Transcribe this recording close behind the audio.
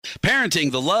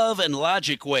Parenting the Love and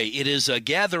Logic Way. It is a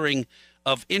gathering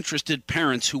of interested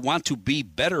parents who want to be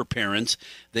better parents.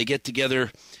 They get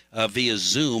together via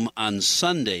Zoom on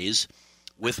Sundays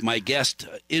with my guest,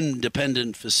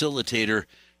 independent facilitator,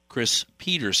 Chris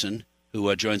Peterson,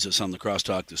 who joins us on the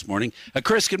Crosstalk this morning.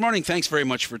 Chris, good morning. Thanks very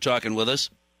much for talking with us.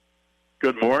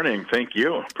 Good morning. Thank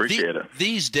you. Appreciate it.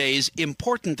 These days,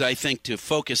 important, I think, to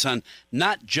focus on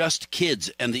not just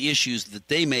kids and the issues that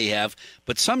they may have,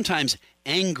 but sometimes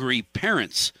angry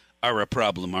parents are a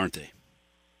problem, aren't they?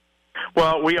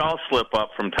 Well, we all slip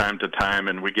up from time to time,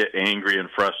 and we get angry and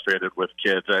frustrated with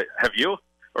kids. Have you?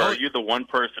 Or are you the one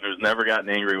person who's never gotten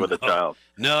angry with a child?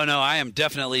 No, I am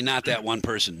definitely not that one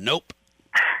person. Nope.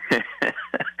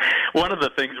 One of the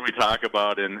things we talk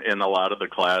about in a lot of the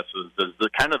classes is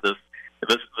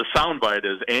the soundbite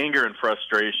is anger and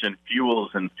frustration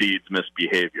fuels and feeds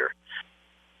misbehavior.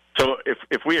 So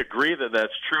if we agree that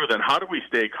that's true, then how do we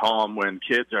stay calm when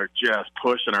kids are just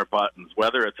pushing our buttons,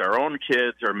 whether it's our own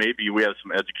kids or maybe we have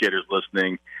some educators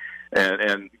listening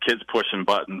and kids pushing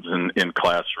buttons in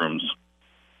classrooms?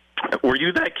 Were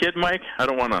you that kid, Mike? I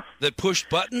don't want to... That pushed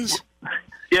buttons?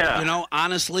 Yeah. You know,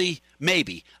 honestly,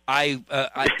 maybe.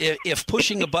 If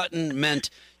pushing a button meant,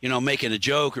 making a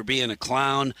joke or being a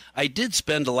clown, I did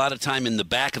spend a lot of time in the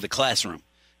back of the classroom,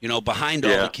 behind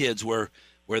all the kids where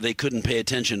they couldn't pay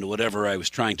attention to whatever I was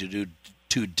trying to do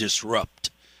to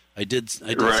disrupt. I did some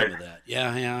of that.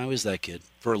 Yeah, I was that kid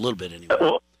for a little bit anyway.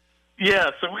 Well,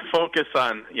 yeah, so we focus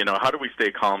on, how do we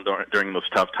stay calm during those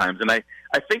tough times? And I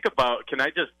think about, can I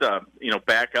just,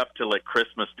 back up to like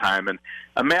Christmas time and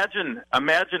imagine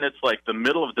it's like the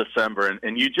middle of December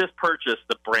and you just purchased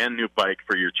a brand new bike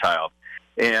for your child.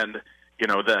 And,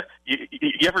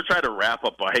 you ever try to wrap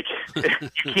a bike?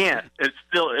 You can't.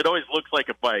 It always looks like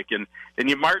a bike. And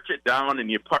you march it down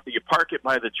and you park it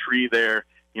by the tree there,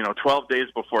 12 days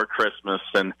before Christmas.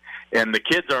 And the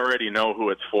kids already know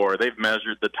who it's for. They've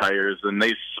measured the tires and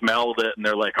they smelled it and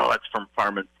they're like, oh, it's from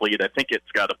Farm and Fleet. I think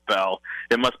it's got a bell.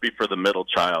 It must be for the middle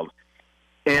child.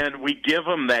 And we give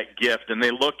them that gift and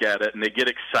they look at it and they get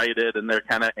excited and they're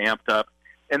kind of amped up.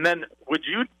 And then would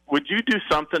you do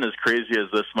something as crazy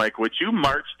as this, Mike? Would you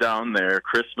march down there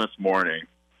Christmas morning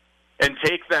and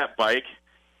take that bike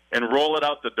and roll it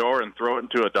out the door and throw it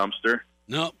into a dumpster?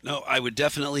 No, I would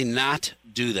definitely not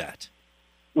do that.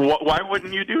 Why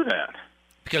wouldn't you do that?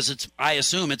 Because I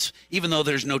assume it's, even though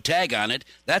there's no tag on it,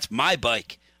 that's my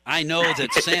bike. I know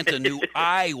that Santa knew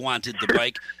I wanted the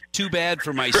bike. Too bad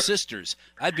for my sisters.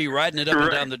 I'd be riding it up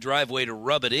and down the driveway to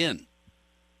rub it in.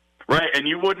 Right, and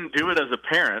you wouldn't do it as a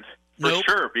parent, for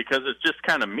sure, because it's just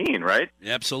kind of mean, right?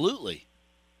 Absolutely.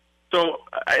 So,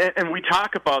 and we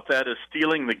talk about that as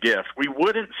stealing the gift. We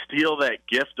wouldn't steal that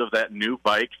gift of that new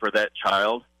bike for that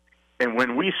child. And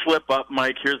when we slip up,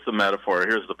 Mike, here's the metaphor,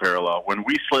 here's the parallel. When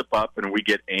we slip up and we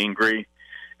get angry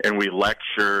and we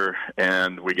lecture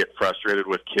and we get frustrated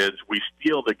with kids, we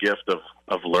steal the gift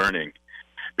of learning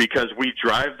because we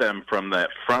drive them from that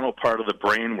frontal part of the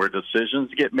brain where decisions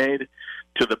get made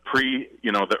to the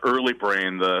the early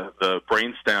brain, the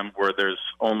brain stem where there's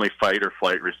only fight or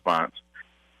flight response.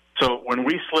 So when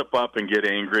we slip up and get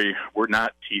angry, we're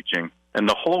not teaching. And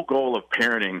the whole goal of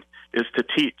parenting is to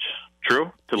teach.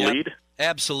 True? To lead?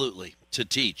 Absolutely. To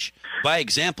teach. By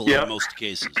example in most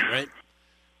cases, right?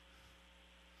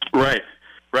 Right.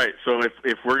 So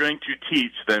if we're going to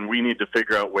teach, then we need to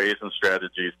figure out ways and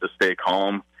strategies to stay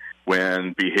calm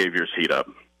when behaviors heat up.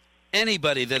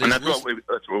 Anybody that and is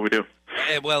that's what we do.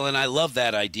 Well, and I love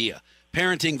that idea.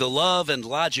 Parenting the Love and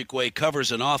Logic Way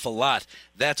covers an awful lot.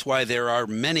 That's why there are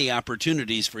many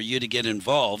opportunities for you to get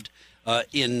involved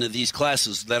in these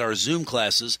classes that are Zoom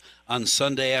classes on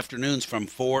Sunday afternoons from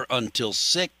 4 until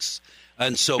 6.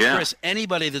 And so, Chris,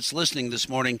 anybody that's listening this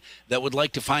morning that would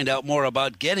like to find out more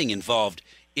about getting involved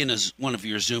in one of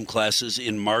your Zoom classes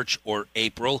in March or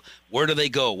April, where do they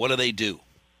go? What do they do?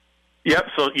 Yep,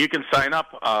 so you can sign up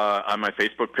on my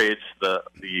Facebook page. The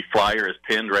flyer is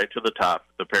pinned right to the top,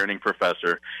 The Parenting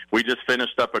Professor. We just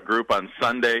finished up a group on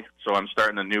Sunday, so I'm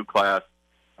starting a new class.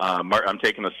 I'm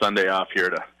taking a Sunday off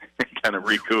here to kind of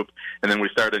recoup, and then we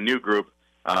start a new group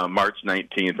March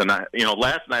 19th. And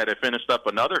last night I finished up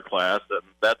another class, and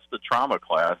that's the trauma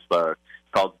class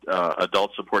called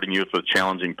Adults Supporting Youth with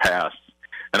Challenging Pasts.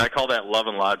 And I call that Love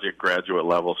and Logic graduate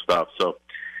level stuff. So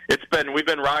we've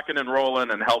been rocking and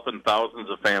rolling and helping thousands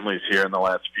of families here in the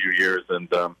last few years, and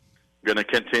going to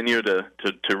continue to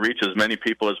reach as many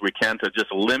people as we can to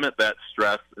just limit that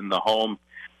stress in the home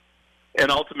and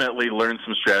ultimately learn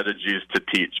some strategies to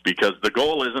teach, because the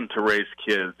goal isn't to raise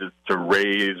kids, it's to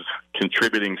raise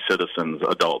contributing citizens,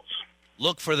 adults.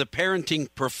 Look for The Parenting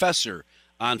Professor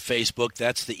on Facebook.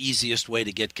 That's the easiest way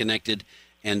to get connected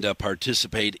and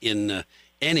participate in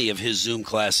any of his Zoom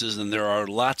classes, and there are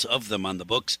lots of them on the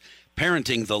books.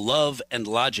 Parenting the Love and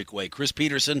Logic Way. Chris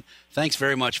Peterson, thanks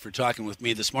very much for talking with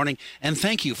me this morning, and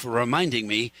thank you for reminding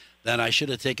me that I should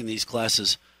have taken these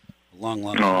classes a long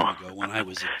time ago when I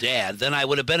was a dad. Then I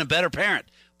would have been a better parent.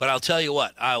 But I'll tell you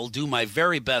what, I'll do my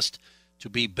very best to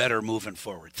be better moving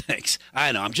forward. Thanks.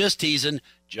 I know, I'm just teasing.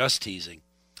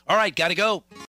 All right, got to go.